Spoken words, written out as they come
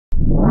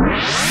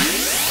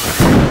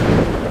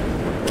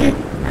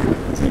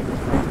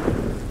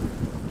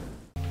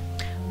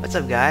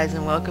What's up guys,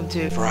 and welcome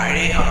to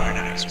Friday Horror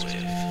Nights with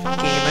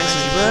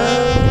Gamers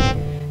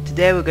World.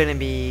 Today we're gonna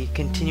be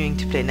continuing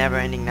to play Never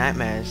Ending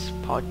Nightmares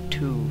Part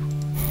 2.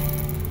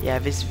 Yeah,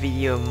 this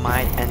video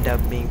might end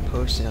up being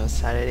posted on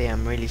Saturday.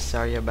 I'm really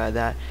sorry about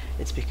that.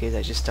 It's because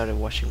I just started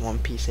watching One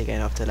Piece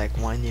again after like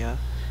 1 year,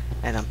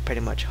 and I'm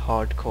pretty much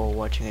hardcore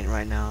watching it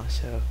right now.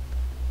 So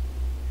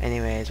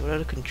anyways, what are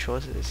the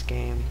controls of this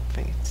game? I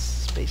think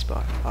it's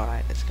spacebar.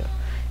 Alright, let's go.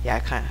 Yeah,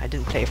 I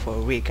didn't play for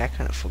a week. I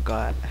kinda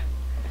forgot.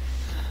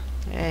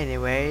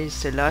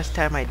 Anyways, the last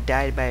time I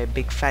died by a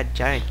big fat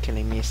giant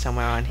killing me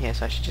somewhere around here,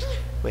 so I should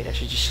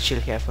just chill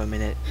here for a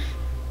minute.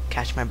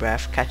 Catch my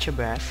breath, catch your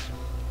breath.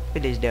 Look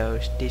at this door.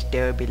 This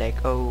door be like,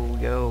 oh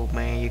yo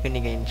man, you're gonna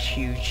get in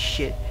huge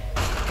shit.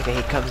 Okay,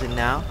 he comes in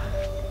now.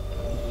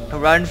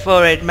 Run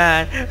for it,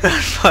 man.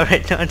 Run for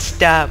it, don't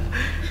stop.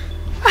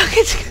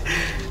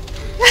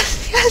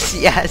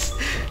 Yes.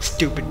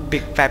 Stupid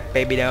big fat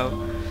baby though.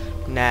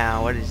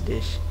 Now, what is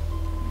this?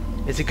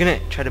 Is it gonna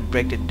try to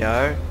break the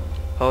door?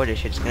 Holy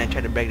shit, it's gonna try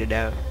to break the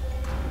door.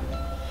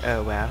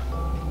 Oh wow.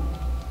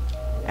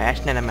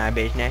 That's none of my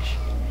business.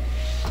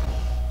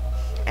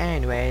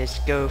 Anyways,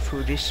 go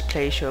through this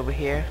place over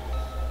here.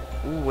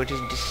 Ooh, what is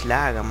this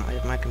lag?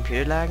 Is my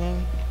computer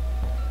lagging?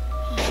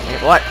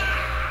 What?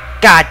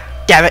 God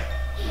damn it!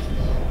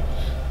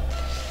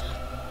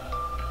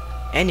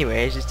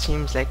 Anyways, it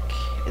seems like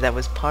that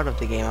was part of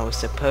the game. I was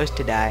supposed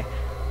to die.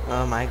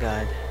 Oh my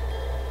god.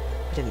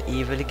 What an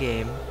evil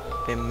game.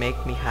 They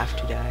make me have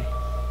to die.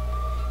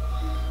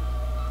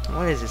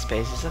 What is this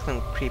place? It's like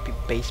some creepy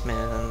basement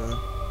or something.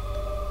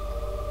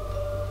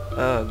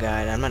 Oh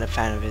god, I'm not a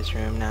fan of this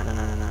room. No.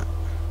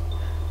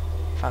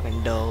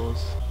 Fucking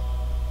dolls.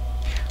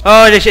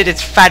 Holy shit,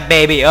 it's fat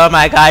baby. Oh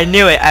my god, I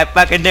knew it. I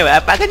fucking knew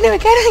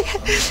it. Get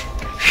it.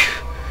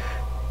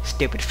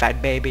 Stupid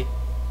fat baby.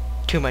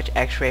 Too much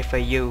x-ray for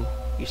you.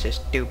 You so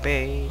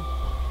stupid.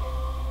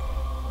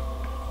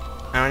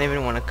 I don't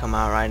even want to come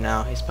out right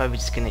now. He's probably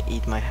just gonna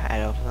eat my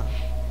head off.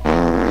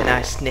 And now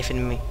he's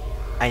sniffing me.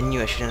 I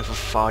knew I shouldn't have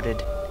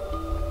farted.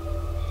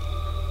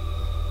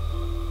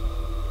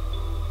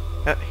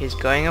 Oh, he's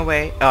going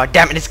away. Oh,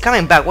 damn it, it's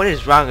coming back. What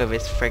is wrong with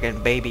this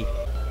friggin' baby?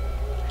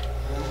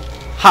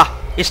 Ha!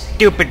 You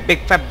stupid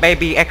big fat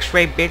baby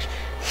x-ray bitch.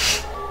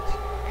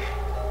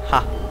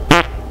 Ha.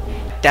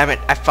 Damn it,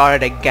 I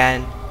farted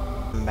again.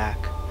 I'm back.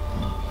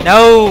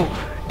 No!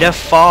 The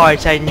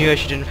farts! I knew I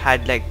shouldn't have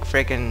had like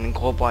friggin'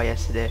 Goldbar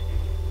yesterday.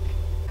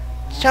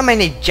 So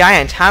many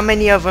giants. How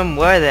many of them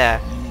were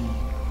there?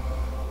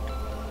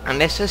 And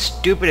they're so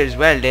stupid as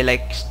well. They're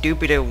like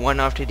stupider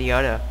one after the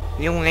other.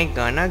 You ain't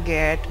gonna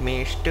get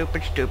me,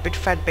 stupid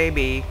fat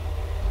baby.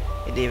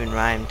 It even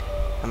rhymed.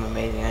 I'm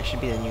amazing. I should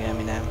be the new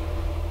Eminem.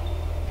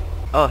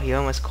 Oh, he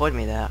almost called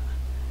me that.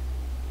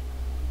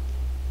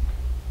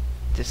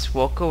 Just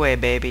walk away,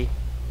 baby.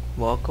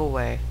 Walk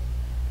away.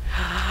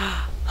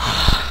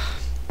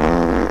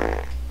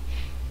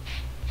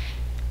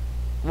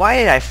 Why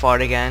did I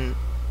fart again?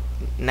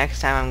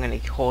 Next time I'm gonna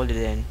hold it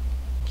in.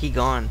 He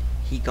gone.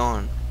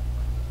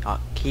 Oh,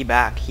 he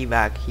back. And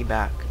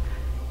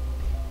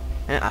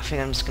I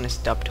think I'm just gonna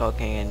stop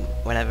talking, and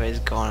whenever he's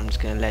gone, I'm just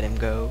gonna let him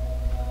go.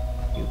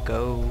 You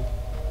go.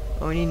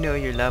 Only know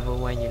you love her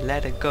when you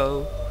let her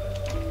go.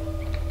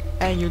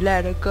 And you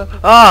let her go.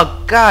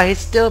 Oh god, he's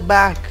still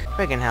back.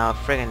 Friggin' hell,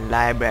 friggin'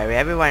 library.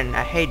 Everyone,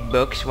 I hate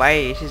books.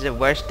 Why? This is the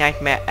worst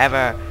nightmare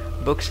ever.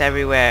 Books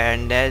everywhere,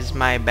 and there's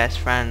my best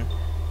friend.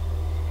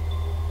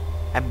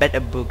 I bet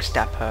a book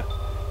stop her.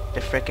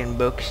 The frickin'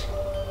 books.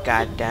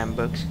 Goddamn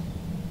books.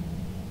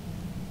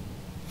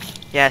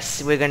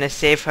 Yes, we're gonna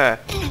save her.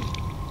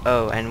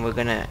 Oh, and we're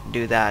gonna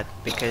do that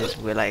because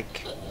we're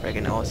like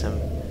friggin'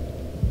 awesome.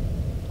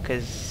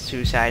 Because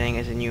suiciding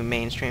is a new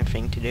mainstream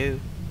thing to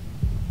do.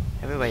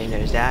 Everybody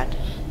knows that.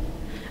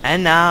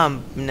 And now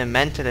I'm in a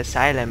mental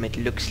asylum, it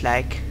looks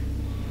like.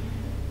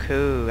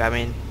 Cool, I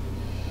mean.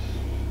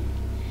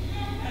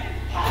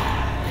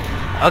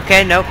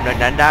 Okay, nope, not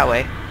done that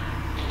way.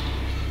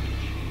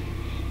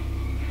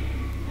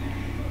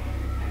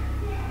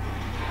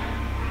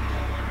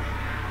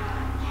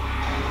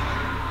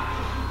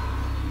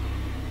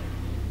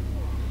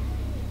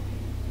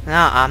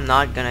 No, I'm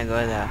not gonna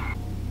go there.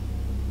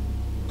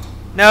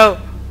 No,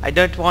 I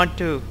don't want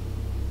to.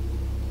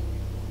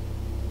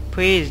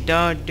 Please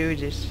don't do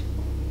this.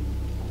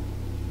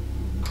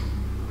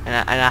 And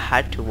I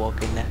had to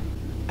walk in there.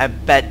 I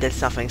bet there's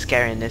something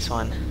scary in this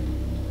one.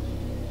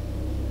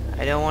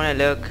 I don't want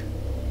to look.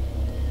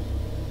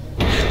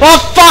 Oh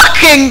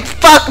fucking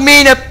fuck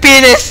me in the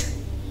penis!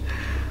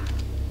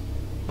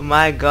 Oh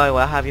my god,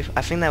 what have you?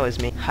 I think that was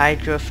me.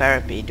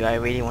 Hydrotherapy. Do I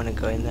really want to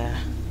go in there?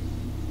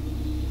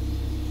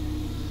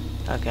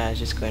 Okay, I was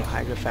just going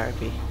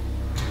hydrotherapy.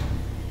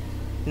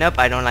 Nope,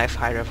 I don't like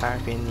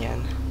hydrotherapy in the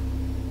end.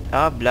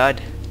 Oh,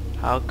 blood.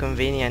 How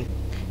convenient.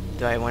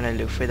 Do I want to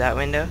look through that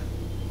window?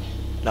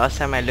 Last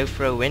time I looked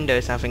through a window,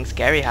 something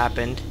scary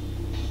happened.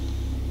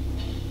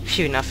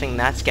 Phew, nothing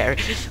that scary.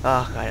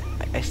 Oh god,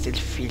 I still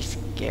feel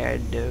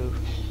scared though.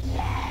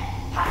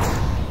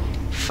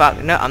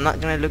 Fuck, no, I'm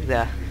not gonna look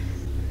there.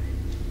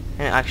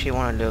 I don't actually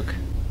want to look.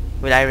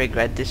 Will I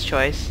regret this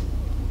choice?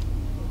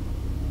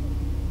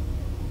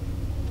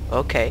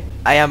 Okay.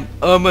 I am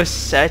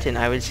almost certain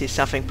I will see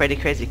something pretty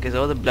crazy because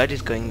all the blood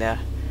is going there.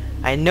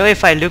 I know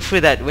if I look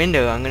through that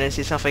window I'm gonna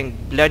see something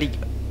bloody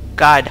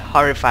god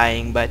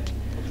horrifying, but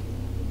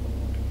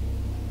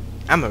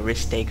I'm a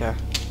risk taker.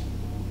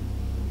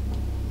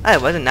 Oh,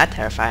 it wasn't that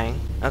terrifying.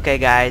 Okay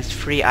guys,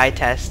 free eye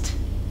test.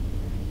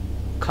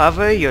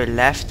 Cover your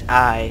left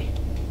eye.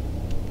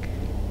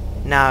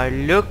 Now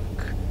look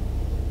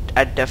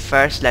at the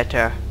first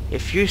letter.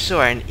 If you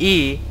saw an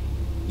E,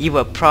 you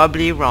were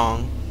probably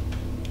wrong.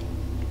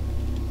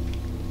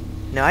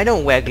 No, I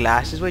don't wear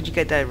glasses. Where'd you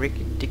get that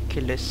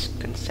ridiculous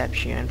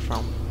conception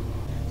from?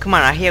 Come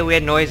on, I hear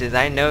weird noises.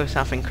 I know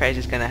something crazy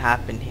is gonna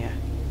happen here.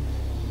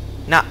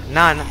 No,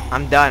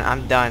 I'm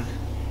done.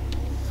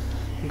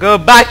 Go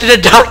back to the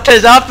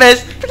doctor's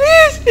office,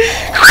 please!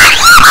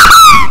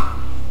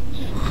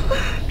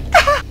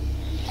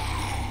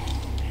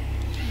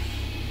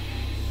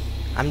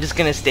 I'm just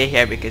gonna stay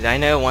here because I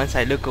know once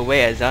I look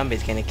away a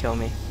zombie's gonna kill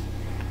me.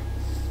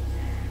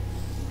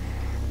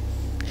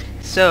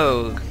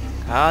 So,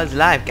 how's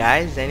life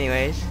guys?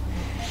 Anyways.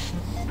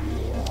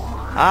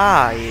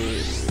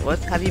 What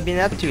have you been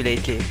up to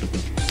lately?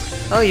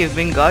 Oh, you've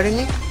been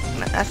gardening?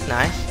 That's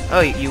nice.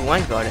 Oh, you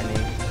went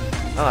gardening.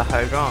 Oh, I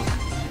heard wrong.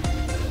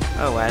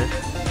 Oh well.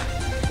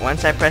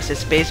 Once I press the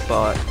space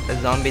bar, the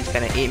zombie's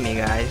gonna eat me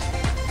guys.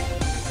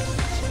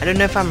 I don't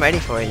know if I'm ready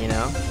for it, you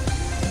know.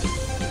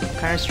 I'm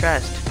kinda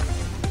stressed.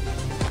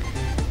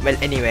 Well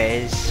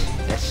anyways,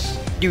 let's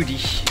do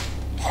this.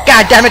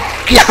 God damn it!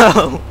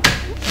 Go!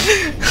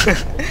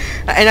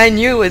 And I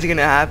knew it was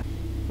gonna happen.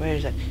 Where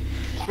is that?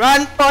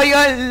 Run for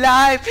your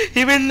life!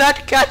 He will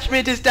not catch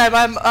me this time.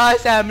 I'm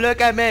awesome.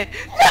 Look at me.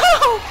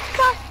 No!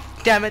 God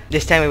damn it.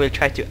 This time we will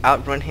try to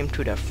outrun him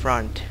to the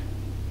front.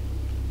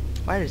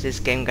 Why does this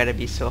game gotta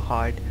be so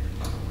hard?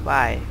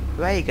 Why?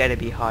 Why you gotta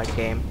be hard,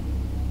 game?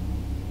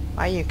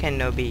 Why you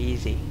cannot be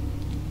easy?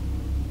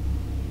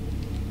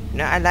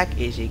 No, I like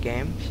easy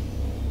games.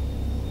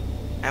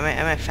 I'm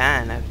a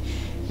fan.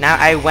 Now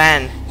I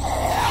win.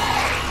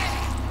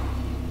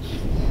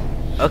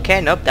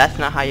 Okay, nope, that's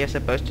not how you're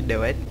supposed to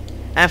do it.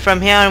 And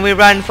from here on we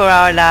run for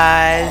our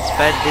lives,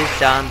 but this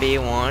zombie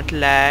won't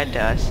let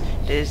us.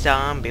 This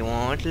zombie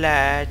won't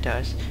let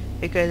us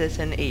because it's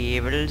an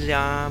evil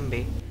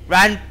zombie.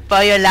 Run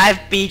for your life,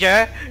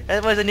 Peter!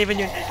 That wasn't even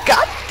your...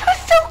 God, that was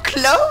so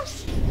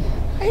close!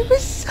 I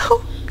was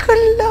so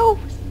close!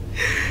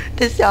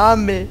 The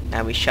zombie!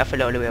 Now we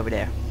shuffle all the way over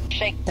there.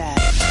 Shake that.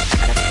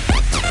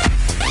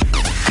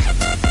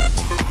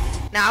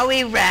 Now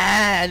we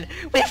ran!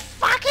 We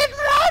fucking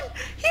ran!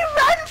 He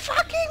ran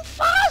fucking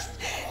fast!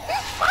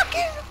 He's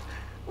fucking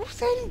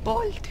Usain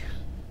Bolt.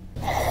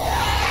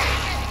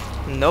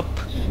 Nope.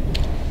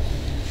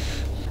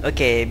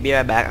 Okay, be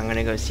right back. I'm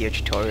gonna go see a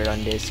tutorial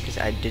on this because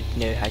I didn't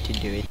know how to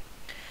do it.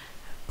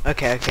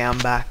 Okay, I'm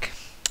back.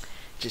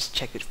 Just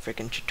check the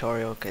freaking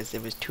tutorial because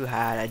it was too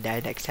hard. I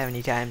died like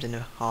 70 times and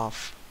a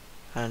half.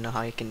 I don't know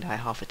how you can die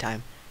half the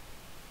time.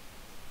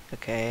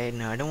 Okay,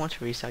 no, I don't want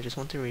to restart. I just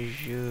want to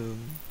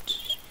resume.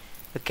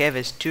 Okay,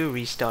 there's 2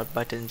 restart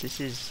buttons. This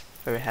is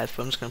very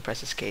helpful. I'm just gonna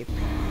press escape.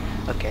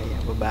 Okay,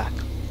 yeah, we're back.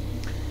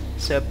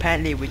 So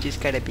apparently we just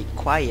gotta be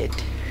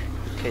quiet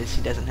because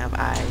he doesn't have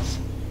eyes.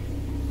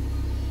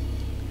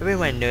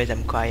 Everyone knows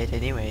I'm quiet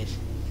anyways.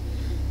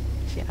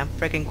 See, I'm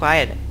freaking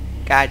quiet.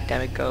 God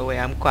damn it, go away.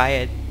 I'm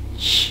quiet.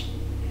 Shh.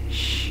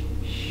 Shh.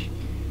 Shh.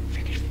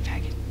 Freaking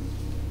faggot.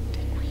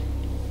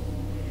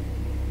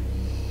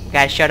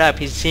 Guys, shut up.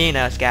 He's seeing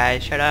us,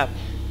 guys. Shut up.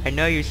 I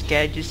know you're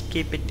scared. Just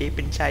keep it deep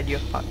inside your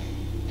heart.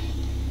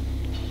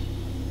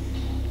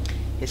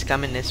 He's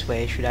coming this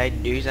way. Should I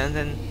do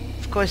something?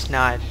 Of course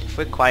not. If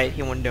we're quiet,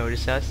 he won't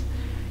notice us.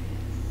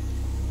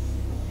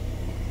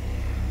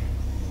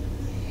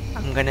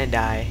 I'm gonna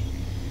die.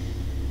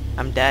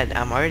 I'm dead.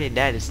 I'm already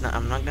dead.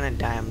 I'm not gonna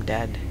die. I'm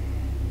dead.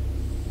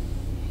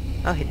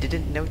 Oh, he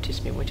didn't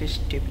notice me, which is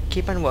stupid.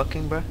 Keep on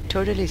walking, bro.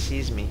 Totally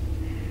sees me.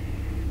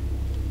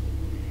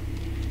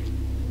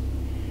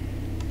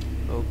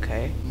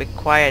 Okay. Be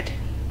quiet.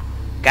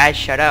 Guys,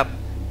 shut up.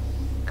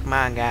 Come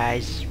on,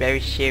 guys. It's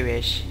very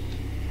serious.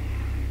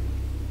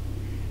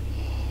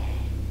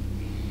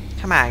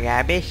 Come on,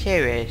 guys. Be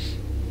serious.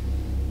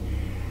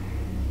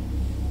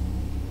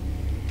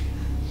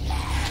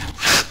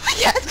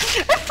 Yes!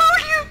 I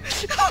fooled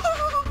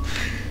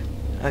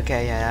you!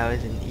 Okay, yeah, that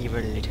was an evil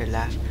little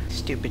laugh.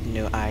 Stupid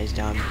no eyes,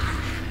 dumb.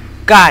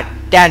 God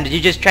damn, did you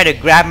just try to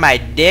grab my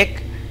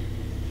dick?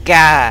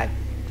 God.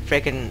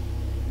 Freaking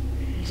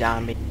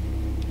zombie.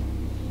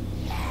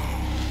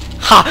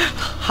 Ha!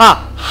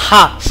 Ha!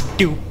 Ha!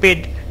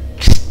 Stupid.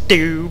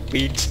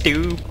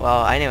 Stupid.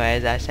 Well,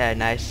 anyways, that's a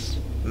nice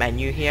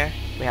menu here.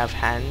 We have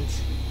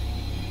hands.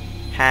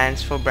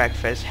 Hands for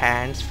breakfast,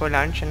 hands for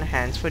lunch, and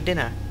hands for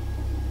dinner.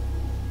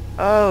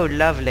 Oh,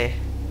 lovely.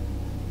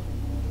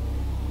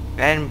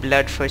 And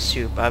blood for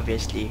soup,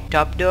 obviously.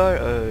 Top door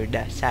or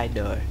the side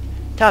door?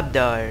 Top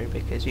door,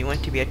 because we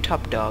want to be a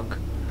top dog.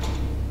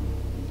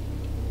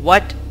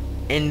 What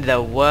in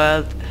the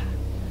world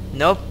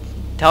Nope.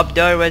 Top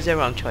door was the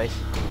wrong choice.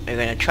 We're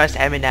gonna trust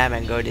Eminem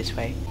and go this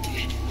way.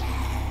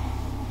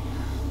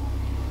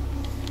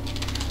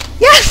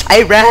 Yes!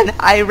 I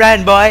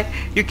ran, boy!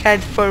 You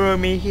can't follow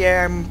me here.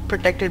 I'm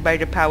protected by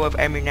the power of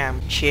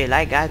Eminem. Chill,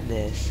 I got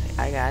this.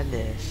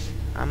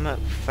 I'm a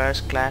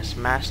first class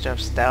master of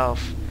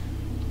stealth.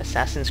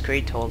 Assassin's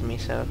Creed told me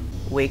so.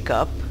 Wake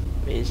up.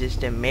 Is this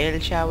the male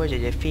showers or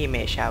the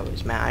female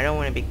showers? Man, I don't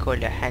want to be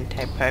called a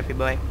hentai pervy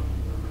boy.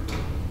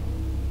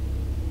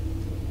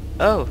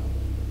 Oh.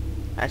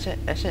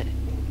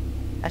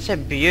 That's a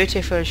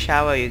beautiful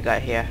shower you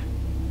got here.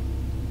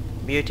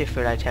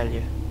 Beautiful, I tell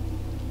you.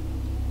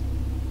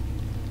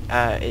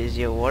 Is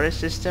your water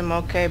system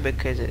okay?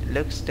 Because it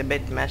looks a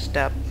bit messed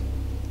up.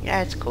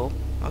 Yeah, it's cool.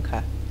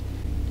 Okay.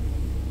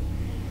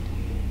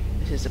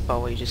 This is the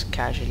part where you just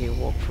casually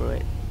walk through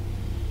it.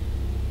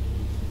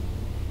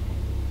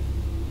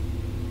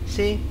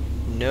 See?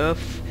 No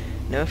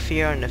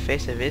fear on the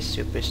face of this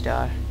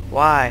superstar.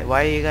 Why?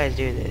 Why do you guys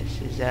do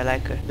this? Is there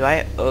like a... Do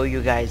I owe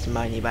you guys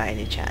money by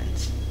any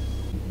chance?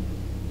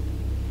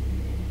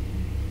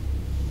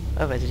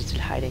 Oh, there's a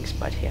little hiding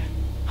spot here.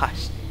 Ha,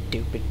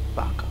 stupid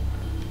baka.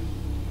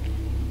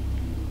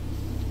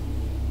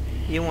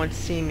 You won't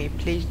see me.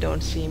 Please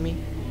don't see me.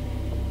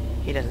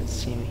 He doesn't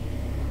see me.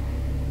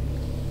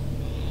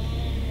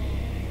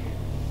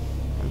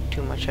 I'm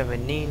too much of a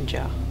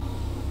ninja.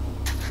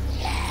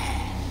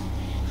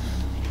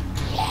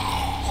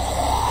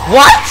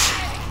 What?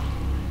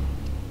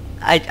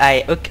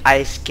 I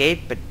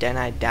escaped, but then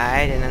I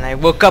died, and then I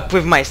woke up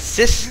with my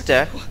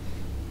sister.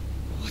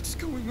 What's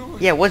going on?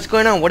 Yeah, what's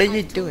going on? What are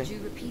you doing? I told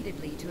you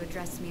repeatedly to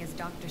address me as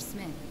Dr.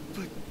 Smith.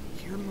 But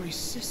you're my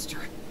sister.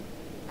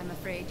 I'm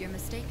afraid you're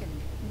mistaken.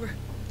 Where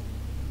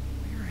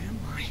am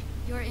I?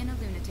 You're in a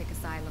lunatic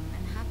asylum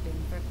and have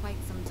been for quite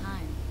some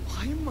time.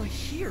 Why am I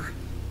here?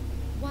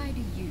 Why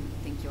do you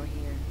think you're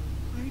here?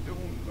 I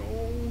don't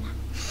know.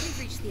 We've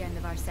reached the end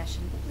of our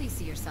session. Please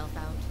see yourself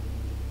out.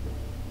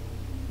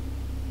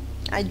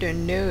 I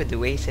don't know. The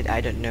way he said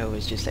I don't know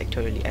was just like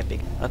totally epic.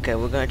 Okay,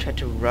 we're gonna try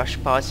to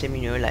rush past him,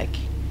 you know, like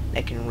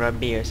in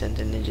rugby or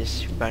something, and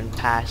just run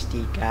past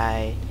the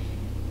guy.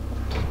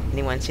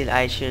 Anyone seen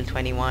Ice Shield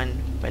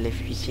 21? Well,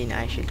 if you've seen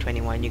Ice Shield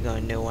 21, you're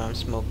gonna know what I'm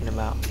smoking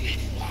about.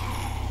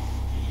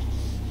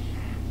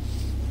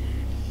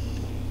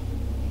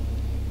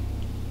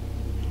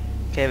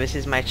 Okay, this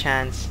is my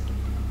chance.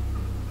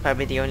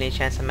 Probably the only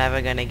chance I'm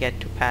ever gonna get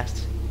to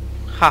pass.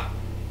 Ha!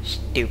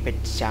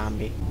 Stupid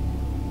zombie.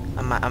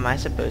 Am I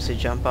supposed to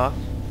jump off?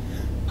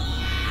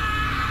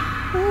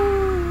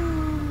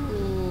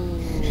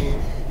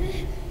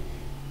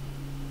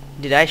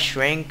 Did I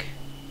shrink?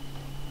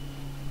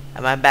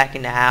 Am I back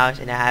in the house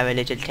and I have a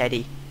little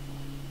teddy?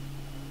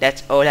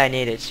 That's all I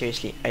needed,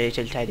 seriously, a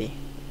little teddy.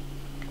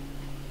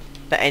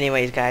 But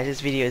anyways guys, this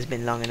video has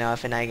been long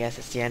enough, and I guess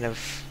it's the end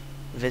of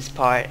this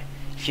part.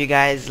 If you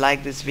guys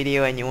like this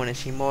video and you want to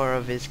see more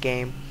of this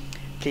game,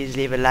 please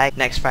leave a like.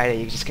 Next Friday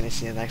you're just gonna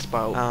see the next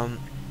part.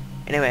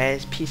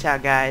 Anyways, peace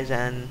out guys,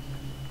 and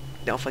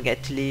don't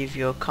forget to leave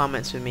your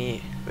comments with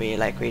me. Really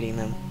like reading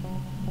them.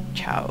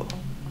 Ciao.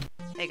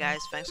 Hey guys,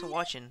 thanks for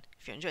watching.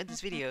 If you enjoyed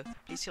this video,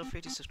 please feel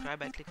free to subscribe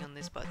by clicking on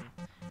this button.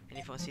 And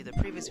if you want to see the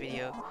previous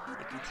video,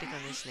 you can click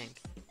on this link.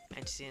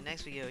 And to see the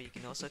next video, you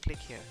can also click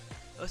here.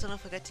 Also,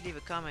 don't forget to leave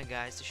a comment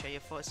guys to share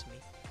your thoughts with me.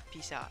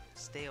 Peace out.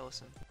 Stay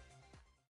awesome.